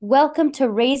Welcome to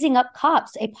Raising Up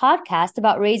Cops, a podcast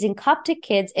about raising Coptic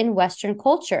kids in Western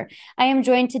culture. I am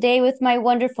joined today with my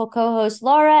wonderful co host,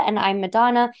 Laura, and I'm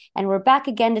Madonna, and we're back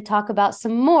again to talk about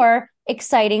some more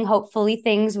exciting, hopefully,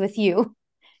 things with you.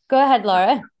 Go ahead,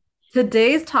 Laura.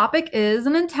 Today's topic is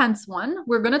an intense one.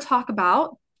 We're going to talk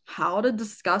about how to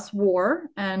discuss war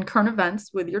and current events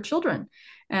with your children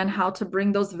and how to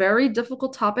bring those very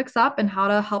difficult topics up and how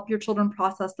to help your children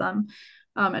process them.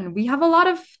 And we have a lot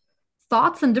of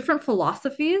thoughts and different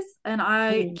philosophies. And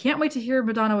I Mm. can't wait to hear,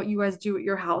 Madonna, what you guys do at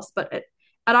your house. At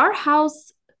our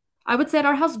house, I would say at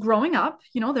our house growing up,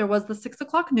 there was the 6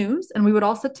 o'clock news and we would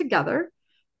all sit together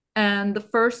and the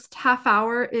first half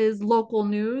hour is local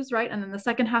news, right? And then the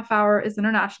second half hour is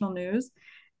international news.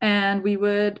 And we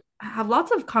would have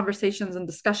lots of conversations and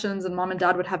discussions, and mom and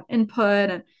dad would have input.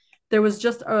 And there was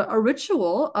just a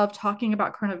ritual of talking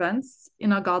about current events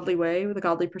in a godly way with a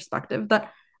godly perspective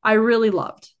that I really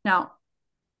loved. Now,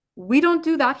 we don't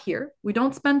do that here. We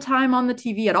don't spend time on the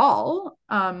TV at all,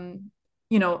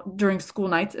 during school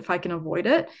nights if I can avoid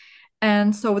it.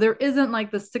 And so there isn't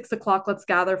like the 6 o'clock, let's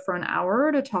gather for an hour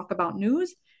to talk about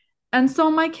news. And so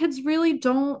my kids really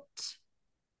don't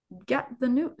get the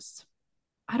news.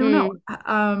 I don't know.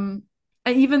 Mm.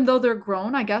 Even though they're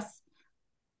grown, I guess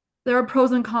there are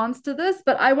pros and cons to this,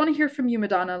 but I want to hear from you,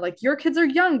 Madonna. Like your kids are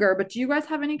younger, but do you guys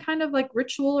have any kind of like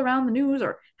ritual around the news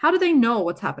or how do they know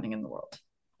what's happening in the world?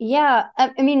 Yeah,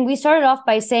 I mean, we started off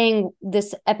by saying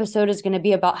this episode is going to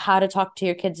be about how to talk to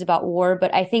your kids about war,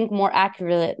 but I think more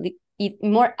accurately,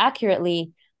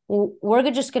 we're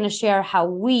just going to share how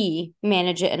we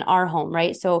manage it in our home,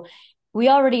 right? So we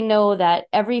already know that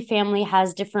every family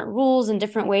has different rules and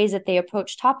different ways that they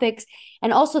approach topics,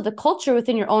 and also the culture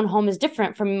within your own home is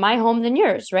different from my home than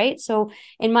yours, right? So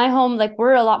in my home, like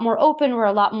we're a lot more open, we're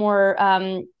a lot more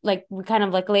like we kind of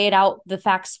like lay it out the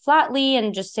facts flatly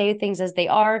and just say things as they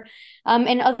are.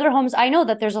 In other homes, I know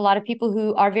that there's a lot of people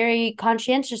who are very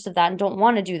conscientious of that and don't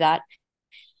want to do that.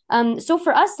 So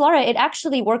for us, Laura, it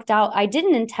actually worked out. I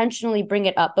didn't intentionally bring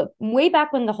it up, but way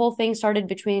back when the whole thing started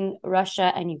between Russia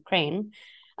and Ukraine,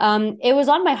 it was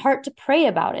on my heart to pray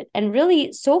about it. And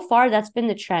really, so far, that's been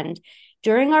the trend.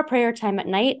 During our prayer time at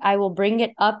night, I will bring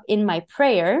it up in my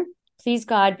prayer. Please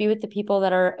God, be with the people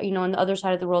that are, on the other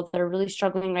side of the world that are really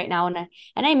struggling right now. And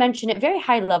I mention it very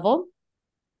high level.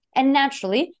 And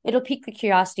naturally, it'll pique the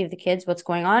curiosity of the kids, what's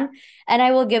going on. And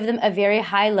I will give them a very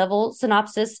high level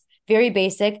synopsis, very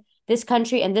basic. This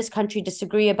country and this country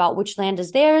disagree about which land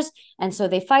is theirs. And so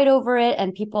they fight over it,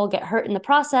 and people get hurt in the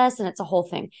process, and it's a whole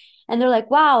thing. And they're like,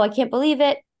 wow, I can't believe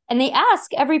it. And they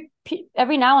ask every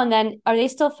now and then, are they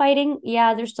still fighting?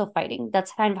 Yeah, they're still fighting.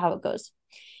 That's kind of how it goes.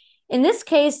 In this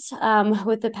case,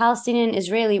 with the Palestinian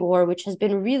Israeli war, which has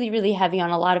been really, really heavy on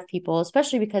a lot of people,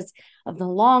 especially because of the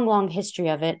long, long history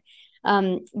of it.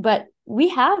 But we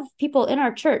have people in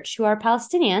our church who are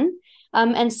Palestinian.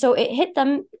 And so it hit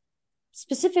them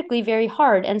specifically very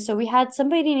hard. And so we had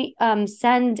somebody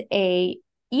send a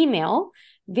email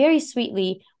very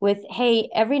sweetly with, hey,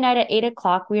 every night at 8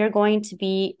 o'clock, we are going to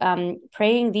be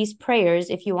praying these prayers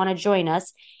if you want to join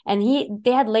us. And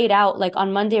they had laid out like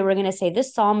on Monday, we're going to say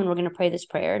this psalm and we're going to pray this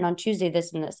prayer. And on Tuesday,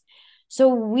 this and this. So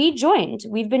we joined.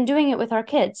 We've been doing it with our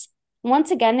kids.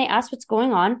 Once again, they asked what's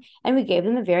going on, and we gave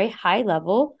them a very high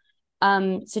level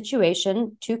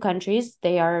situation. Two countries,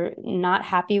 they are not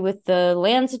happy with the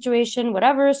land situation,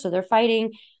 whatever, so they're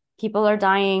fighting. People are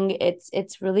dying.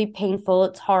 It's really painful,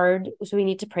 it's hard, so we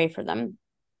need to pray for them.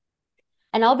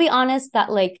 And I'll be honest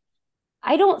that like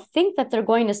I don't think that they're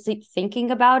going to sleep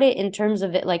thinking about it in terms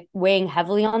of it like weighing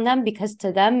heavily on them, because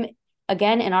to them,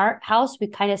 again, in our house, we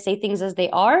kind of say things as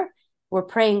they are. We're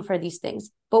praying for these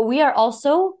things, but we are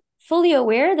also fully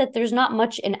aware that there's not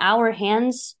much in our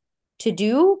hands to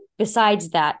do besides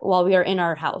that while we are in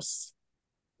our house.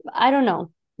 I don't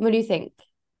know. What do you think?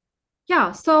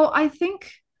 Yeah, so I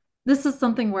think this is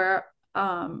something where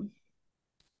Abuna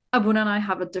and I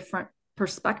have a different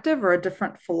perspective or a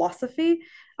different philosophy.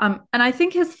 And I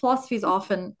think his philosophy is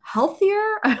often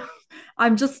healthier.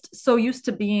 I'm just so used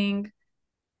to being,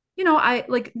 I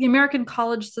like the American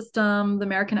college system, the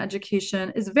American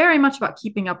education is very much about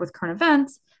keeping up with current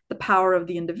events, the power of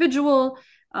the individual,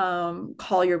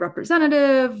 call your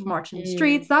representative, march in the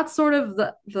streets. Mm. That's sort of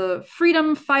the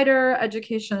freedom fighter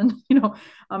education,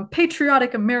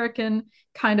 patriotic American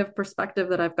kind of perspective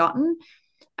that I've gotten.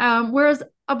 Whereas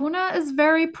Abuna is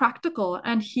very practical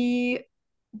and he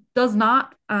does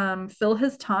not fill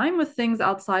his time with things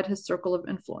outside his circle of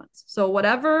influence. So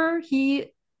whatever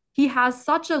he has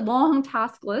such a long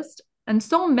task list and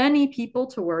so many people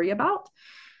to worry about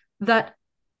that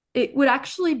it would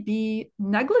actually be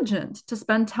negligent to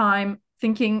spend time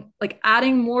thinking, like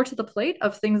adding more to the plate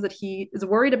of things that he is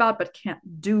worried about but can't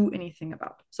do anything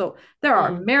about. So there are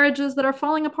Mm. marriages that are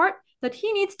falling apart that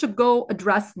he needs to go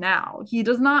address now. He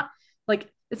does not,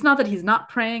 like, it's not that he's not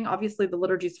praying. Obviously, the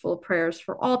liturgy is full of prayers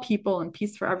for all people and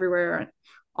peace for everywhere and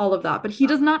all of that. But he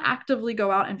does not actively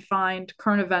go out and find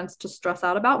current events to stress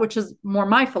out about, which is more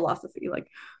my philosophy. Like,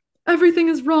 everything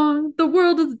is wrong, the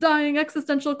world is dying,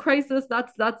 existential crisis.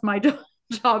 That's my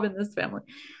job in this family.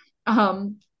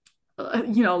 Um,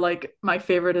 like my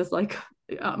favorite is like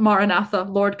Maranatha,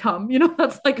 Lord come.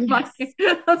 That's like my Yes.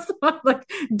 that's my like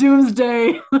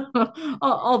doomsday.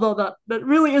 Although that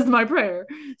really is my prayer.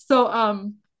 So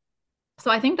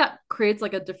I think that creates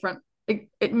like a different.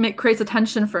 It creates a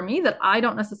tension for me that I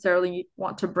don't necessarily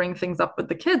want to bring things up with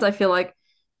the kids. I feel like,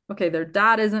 okay, their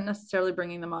dad isn't necessarily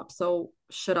bringing them up, so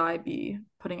should I be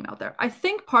putting it out there? I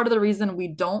think part of the reason we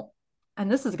don't, and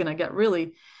this is going to get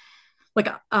really like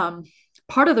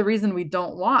part of the reason we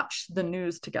don't watch the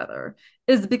news together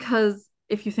is because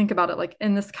if you think about it, like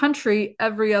in this country,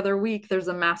 every other week there's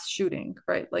a mass shooting,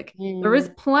 right? Like there is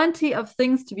Mm. plenty of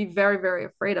things to be very, very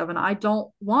afraid of. And I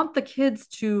don't want the kids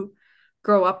to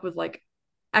grow up with like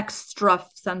extra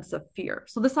sense of fear.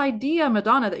 So this idea,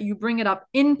 Madonna, that you bring it up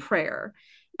in prayer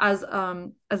as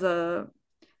a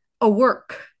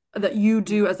work that you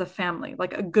do as a family,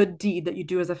 like a good deed that you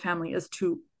do as a family is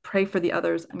to pray for the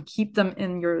others and keep them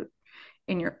in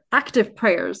your active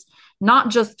prayers, not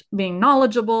just being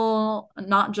knowledgeable,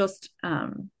 not just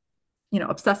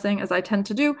obsessing as I tend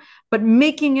to do, but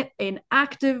making it an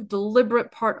active,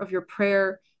 deliberate part of your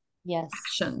prayer Yes.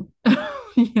 action.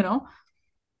 you know?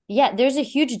 Yeah, there's a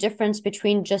huge difference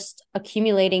between just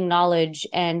accumulating knowledge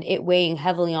and it weighing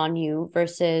heavily on you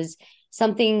versus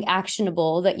something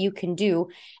actionable that you can do.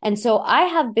 And so I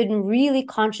have been really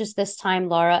conscious this time,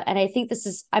 Laura, and I think this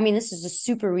is a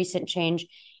super recent change,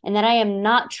 and that I am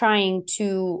not trying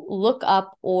to look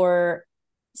up or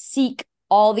seek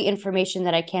all the information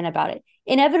that I can about it.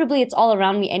 Inevitably, it's all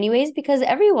around me anyways because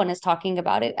everyone is talking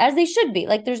about it as they should be.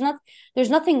 Like there's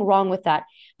nothing wrong with that.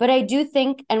 But I do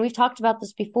think, and we've talked about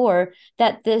this before,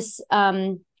 that this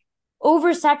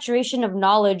oversaturation of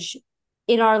knowledge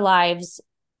in our lives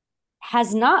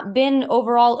has not been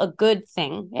overall a good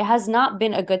thing. It has not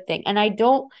been a good thing. And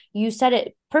you said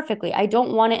it perfectly. I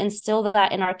don't want to instill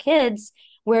that in our kids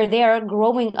where they are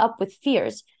growing up with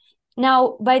fears.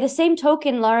 Now, by the same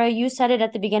token, Lara, you said it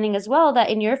at the beginning as well that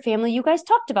in your family, you guys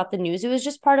talked about the news. It was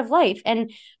just part of life.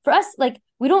 And for us, like,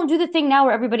 we don't do the thing now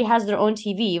where everybody has their own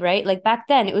TV, right? Like back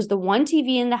then, it was the one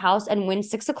TV in the house. And when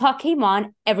 6 o'clock came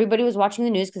on, everybody was watching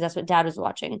the news because that's what dad was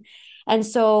watching. And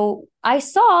so I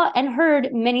saw and heard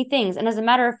many things. And as a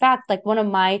matter of fact, like one of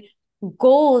my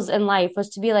goals in life was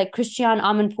to be like Christiane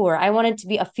Amanpour. I wanted to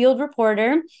be a field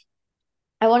reporter.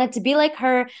 I wanted to be like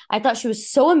her. I thought she was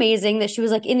so amazing that she was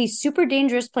like in these super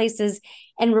dangerous places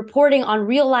and reporting on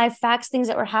real life facts, things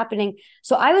that were happening.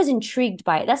 So I was intrigued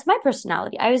by it. That's my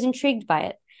personality. I was intrigued by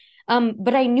it.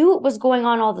 But I knew it was going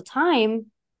on all the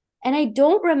time. And I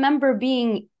don't remember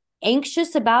being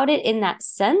anxious about it in that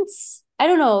sense. I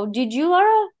don't know. Did you,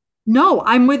 Laura? No,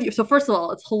 I'm with you. So first of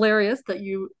all, it's hilarious that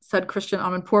you said Christian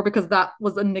Amanpour because that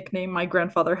was a nickname my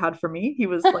grandfather had for me. He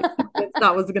was like convinced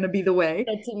that was going to be the way.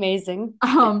 That's amazing.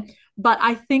 Um, but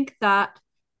I think that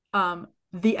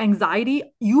the anxiety,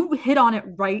 you hit on it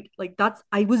right. Like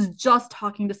I was just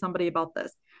talking to somebody about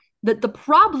this. That the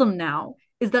problem now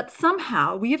is that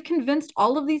somehow we have convinced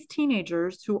all of these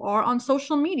teenagers who are on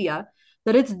social media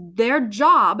that it's their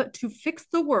job to fix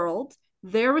the world,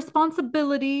 their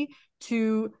responsibility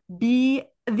to be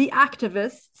the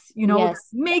activists, Yes.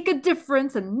 make a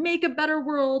difference and make a better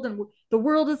world. And the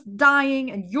world is dying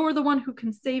and you're the one who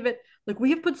can save it. Like we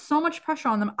have put so much pressure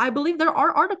on them. I believe there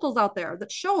are articles out there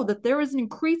that show that there is an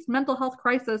increased mental health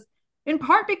crisis in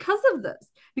part because of this.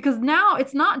 Because now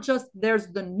it's not just there's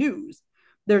the news.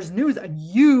 There's news and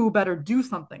you better do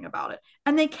something about it.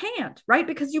 And they can't, right?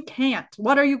 Because you can't.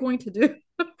 What are you going to do?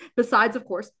 Besides, of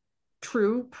course,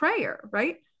 true prayer,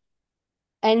 right?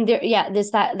 And there, yeah, there's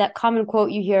that common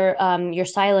quote you hear, your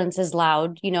silence is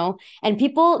loud, and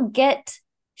people get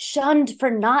shunned for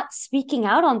not speaking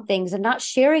out on things and not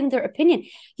sharing their opinion.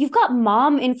 You've got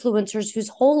mom influencers whose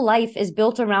whole life is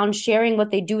built around sharing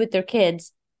what they do with their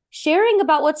kids, sharing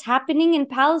about what's happening in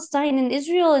Palestine and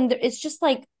Israel, and it's just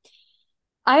like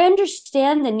I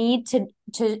understand the need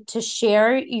to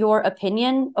share your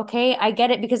opinion. Okay, I get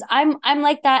it because I'm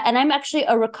like that, and I'm actually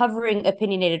a recovering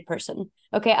opinionated person.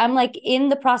 Okay, I'm like in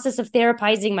the process of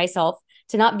therapizing myself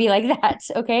to not be like that.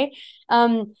 Okay,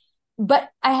 but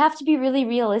I have to be really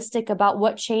realistic about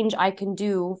what change I can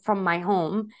do from my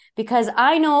home because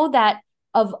I know that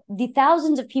of the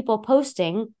thousands of people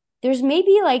posting, there's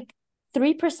maybe like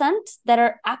 3% that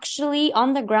are actually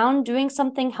on the ground doing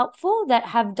something helpful, that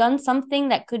have done something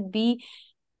that could be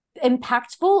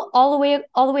impactful all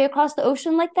the way across the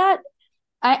ocean like that.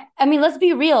 I mean, let's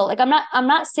be real. Like I'm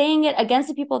not saying it against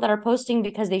the people that are posting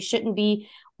because they shouldn't be,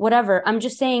 whatever. I'm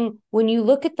just saying when you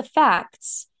look at the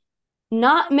facts,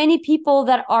 not many people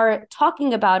that are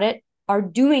talking about it are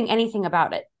doing anything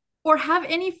about it. Or have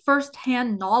any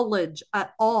firsthand knowledge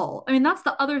at all. I mean, that's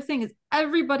the other thing is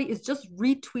everybody is just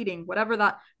retweeting whatever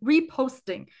that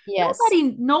reposting. Yes.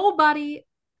 Nobody,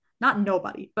 not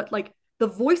nobody, but like the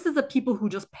voices of people who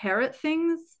just parrot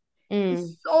things Mm.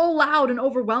 is so loud and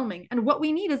overwhelming. And what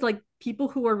we need is like people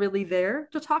who are really there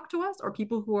to talk to us or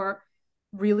people who are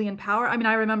really in power. I mean,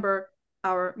 I remember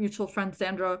our mutual friend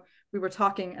Sandra, we were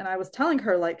talking and I was telling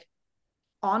her like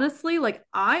honestly, like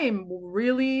I'm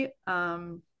really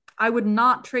I would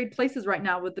not trade places right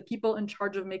now with the people in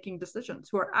charge of making decisions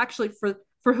who are actually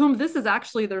for whom this is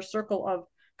actually their circle of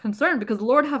concern because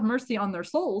Lord have mercy on their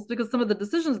souls because some of the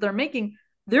decisions they're making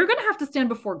they're going to have to stand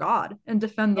before God and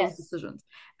defend those Yes. decisions.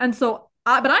 And so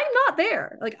but I'm not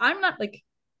there. Like I'm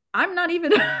not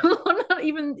even I'm not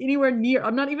even anywhere near.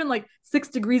 I'm not even like 6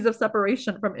 degrees of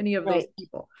separation from any of those Right.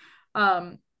 people.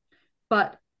 Um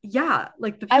but yeah,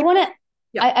 like the I want people to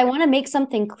yeah. I want to make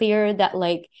something clear that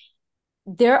like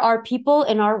there are people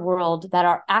in our world that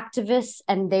are activists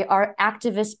and they are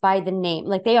activists by the name.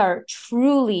 Like they are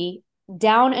truly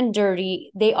down and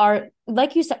dirty. They are,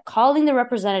 like you said, calling the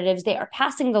representatives. They are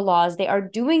passing the laws. They are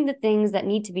doing the things that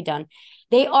need to be done.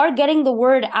 They are getting the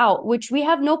word out, which we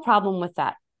have no problem with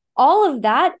that. All of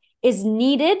that is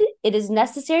needed. It is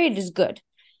necessary. It is good.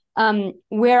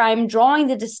 Where I'm drawing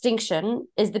the distinction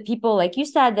is the people, like you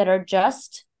said, that are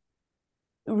just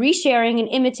resharing and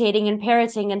imitating and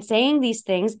parroting and saying these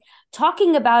things,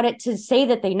 talking about it to say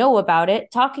that they know about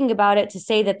it, talking about it to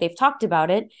say that they've talked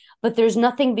about it, but there's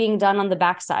nothing being done on the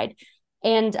backside.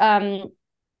 And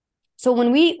so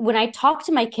when I talk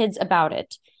to my kids about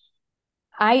it,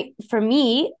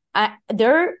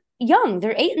 they're young,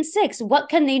 they're 8 and 6. What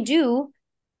can they do?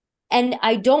 And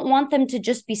I don't want them to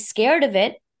just be scared of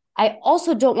it. I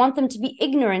also don't want them to be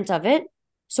ignorant of it.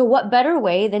 So, what better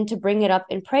way than to bring it up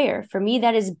in prayer? For me,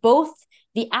 that is both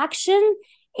the action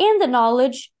and the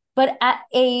knowledge, but at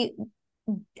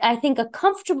I think, a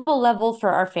comfortable level for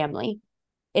our family.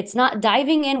 It's not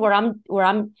diving in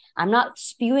I'm not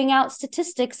spewing out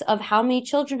statistics of how many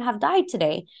children have died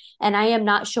today. And I am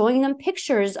not showing them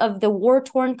pictures of the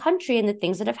war-torn country and the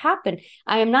things that have happened.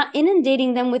 I am not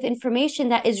inundating them with information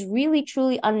that is really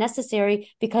truly unnecessary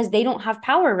because they don't have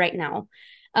power right now.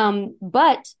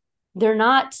 But they're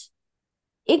not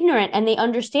ignorant and they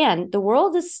understand the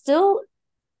world is still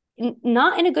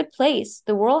not in a good place.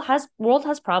 The world has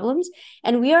problems,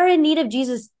 and we are in need of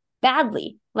Jesus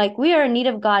badly. Like we are in need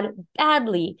of God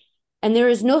badly, and there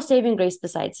is no saving grace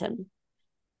besides him.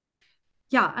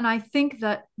 Yeah, and I think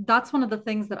that that's one of the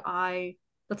things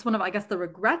that's one of I guess the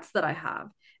regrets that I have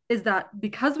is that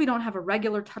because we don't have a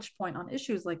regular touch point on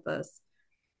issues like this,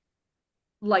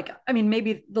 like I mean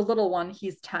maybe the little one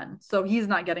he's 10, so he's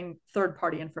not getting third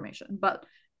party information, but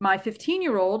my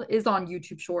 15-year-old is on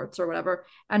YouTube Shorts or whatever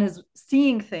and is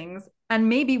seeing things and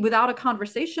maybe without a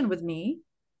conversation with me,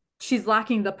 she's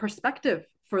lacking the perspective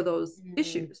for those Mm.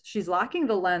 issues. She's lacking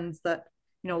the lens that,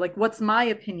 like what's my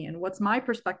opinion? What's my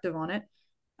perspective on it?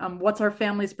 What's our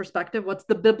family's perspective? What's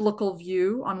the biblical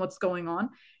view on what's going on?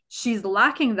 She's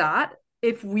lacking that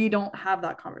if we don't have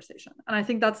that conversation. And I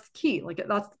think that's key. Like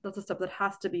that's a step that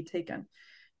has to be taken.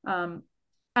 Um,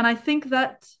 and I think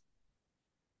that,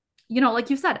 like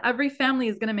you said, every family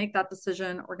is going to make that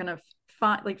decision or going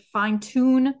to fine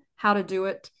tune how to do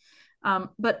it.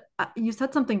 But you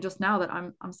said something just now that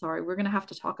I'm sorry, we're going to have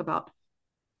to talk about.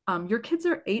 Your kids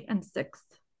are 8 and 6.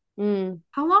 Mm.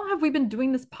 How long have we been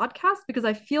doing this podcast? Because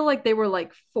I feel like they were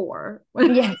like 4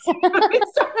 when Yes. we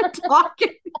started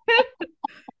talking.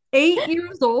 8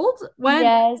 years old when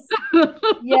Yes.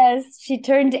 Yes. She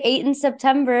turned 8 in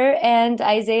September, and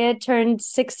Isaiah turned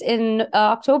 6 in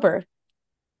October.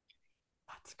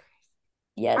 that's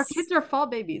crazy. Our Yes. kids are fall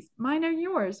babies. Mine are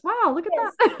yours. Wow, look at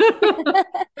Yes. that.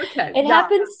 Okay, It yeah,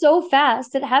 happens so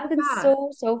fast. It so happens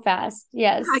fast. so fast.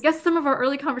 Yeah, I Yes. guess some of our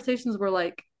early conversations were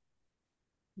like,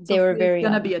 They were Sophia's very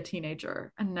gonna young. be a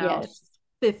teenager, and now Yes.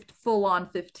 she's full on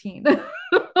 15.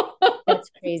 That's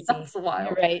crazy. That's You're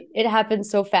wild. right. It happens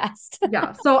so fast.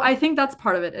 Yeah, so I think that's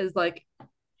part of it is like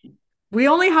we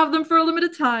only have them for a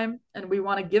limited time and we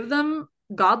want to give them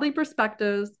godly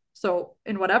perspectives. So,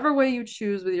 in whatever way you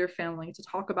choose with your family to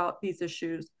talk about these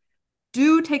issues,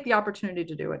 do take the opportunity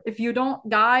to do it. If you don't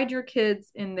guide your kids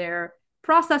in their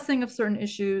processing of certain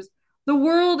issues, the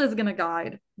world is going to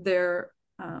guide their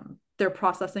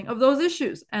processing of those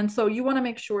issues. And so you want to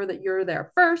make sure that you're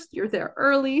there first, you're there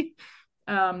early,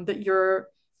 that you're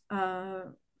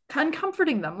kind of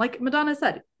comforting them. Like Madonna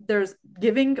said, there's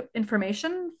giving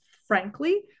information,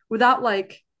 frankly, without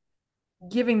like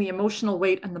giving the emotional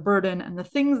weight and the burden and the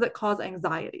things that cause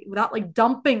anxiety, without like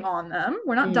dumping on them.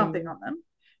 We're not dumping on them.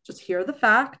 Just hear the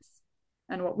facts.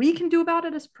 And what we can do about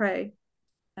it is pray.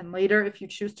 And later, if you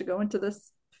choose to go into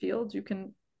this field, you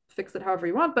can fix it however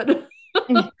you want. But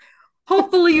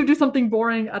hopefully you do something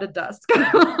boring at a desk.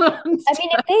 If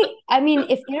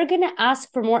they're going to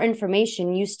ask for more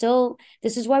information,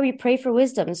 this is why we pray for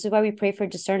wisdom. This is why we pray for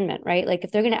discernment, right? Like if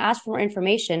they're going to ask for more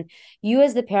information, you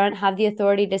as the parent have the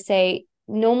authority to say,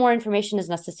 no more information is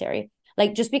necessary.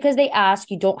 Like just because they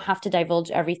ask, you don't have to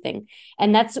divulge everything.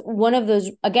 And that's one of those,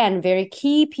 again, very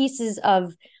key pieces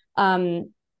of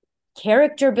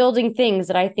character building things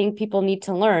that I think people need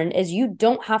to learn is you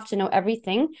don't have to know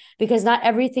everything, because not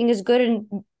everything is good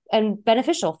and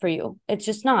beneficial for you. It's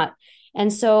just not.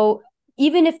 And so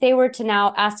even if they were to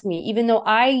now ask me, even though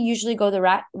I usually go the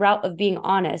route of being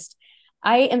honest,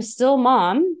 I am still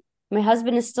mom, my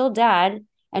husband is still dad,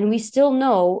 and we still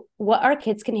know what our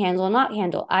kids can handle and not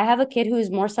handle. I have a kid who is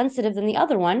more sensitive than the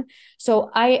other one. So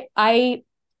I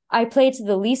play to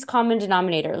the least common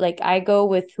denominator. Like I go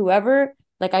with whoever,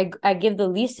 like I give the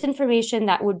least information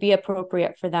that would be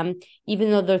appropriate for them,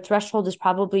 even though their threshold is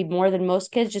probably more than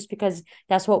most kids, just because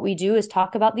that's what we do is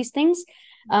talk about these things.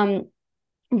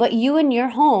 But you in your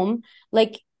home,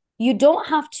 like you don't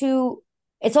have to.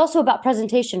 It's also about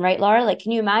presentation, right, Laura? Like,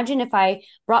 can you imagine if I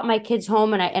brought my kids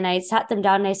home and I sat them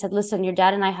down and I said, listen, your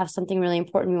dad and I have something really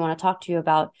important we want to talk to you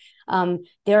about.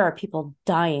 There are people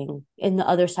dying in the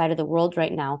other side of the world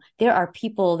right now. There are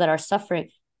people that are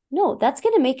suffering. No, that's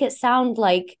going to make it sound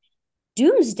like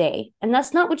doomsday. And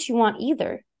that's not what you want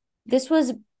either. This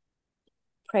was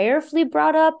prayerfully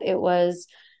brought up. It was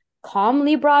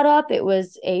calmly brought up. It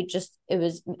was a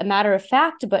matter of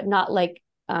fact, but not like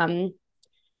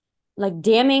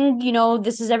damning,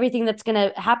 this is everything that's going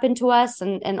to happen to us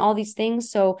and all these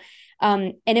things. So,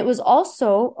 and it was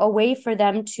also a way for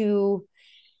them to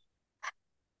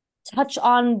touch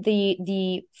on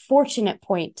the fortunate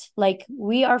point. Like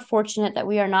we are fortunate that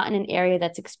we are not in an area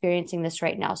that's experiencing this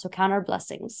right now. So count our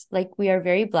blessings. Like we are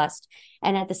very blessed.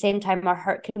 And at the same time, our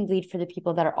heart can bleed for the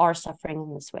people that are suffering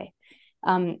in this way.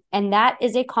 And that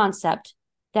is a concept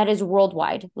that is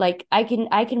worldwide. Like I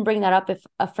can bring that up if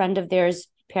a friend of theirs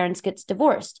parents gets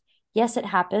divorced. Yes, it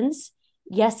happens.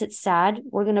 Yes, it's sad.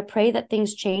 We're going to pray that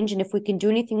things change. And if we can do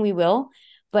anything, we will,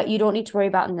 but you don't need to worry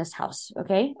about in this house.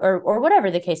 Okay. Or whatever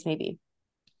the case may be.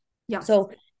 Yeah.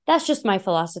 So that's just my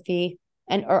philosophy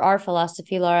or our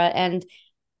philosophy, Laura. And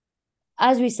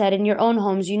as we said, in your own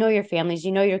homes, you know your families,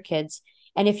 you know your kids.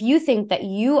 And if you think that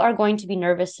you are going to be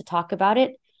nervous to talk about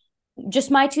it, just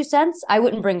my 2 cents, I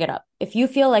wouldn't bring it up. If you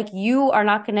feel like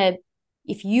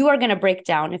if you are going to break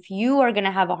down, if you are going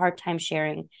to have a hard time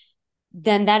sharing,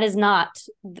 then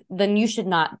you should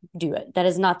not do it. That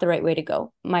is not the right way to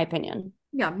go, my opinion.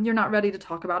 Yeah, you're not ready to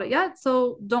talk about it yet,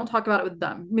 so don't talk about it with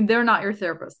them. I mean, they're not your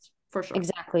therapist, for sure.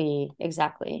 Exactly.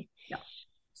 Yeah.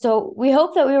 So we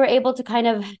hope that we were able to kind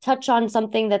of touch on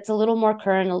something that's a little more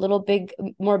current, a little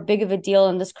more big of a deal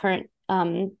in this current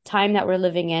time that we're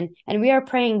living in. And we are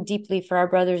praying deeply for our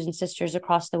brothers and sisters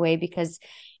across the way, because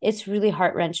it's really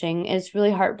heart-wrenching. It's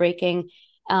really heartbreaking.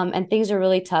 And things are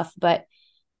really tough, but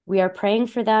we are praying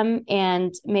for them,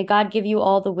 and may God give you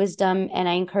all the wisdom. And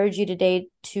I encourage you today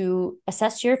to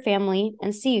assess your family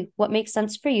and see what makes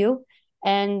sense for you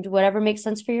and whatever makes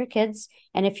sense for your kids.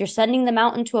 And if you're sending them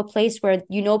out into a place where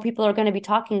people are going to be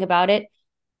talking about it,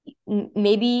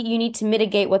 maybe you need to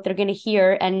mitigate what they're going to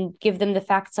hear and give them the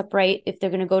facts upright if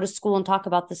they're going to go to school and talk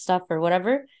about this stuff or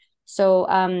whatever. So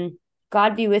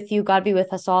God be with you. God be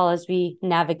with us all as we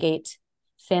navigate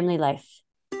family life.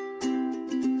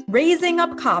 Raising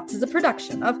Up Copts is a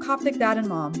production of Coptic Dad and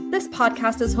Mom. This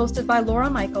podcast is hosted by Laura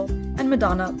Michael and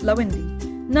Madonna Lawindi.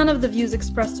 None of the views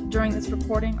expressed during this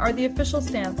recording are the official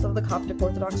stance of the Coptic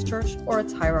Orthodox Church or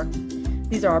its hierarchy.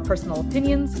 These are our personal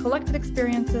opinions, collective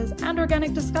experiences, and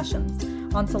organic discussions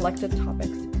on selected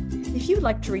topics. If you'd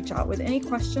like to reach out with any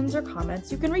questions or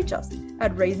comments, you can reach us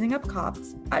at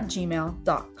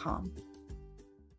raisingupcopts@gmail.com.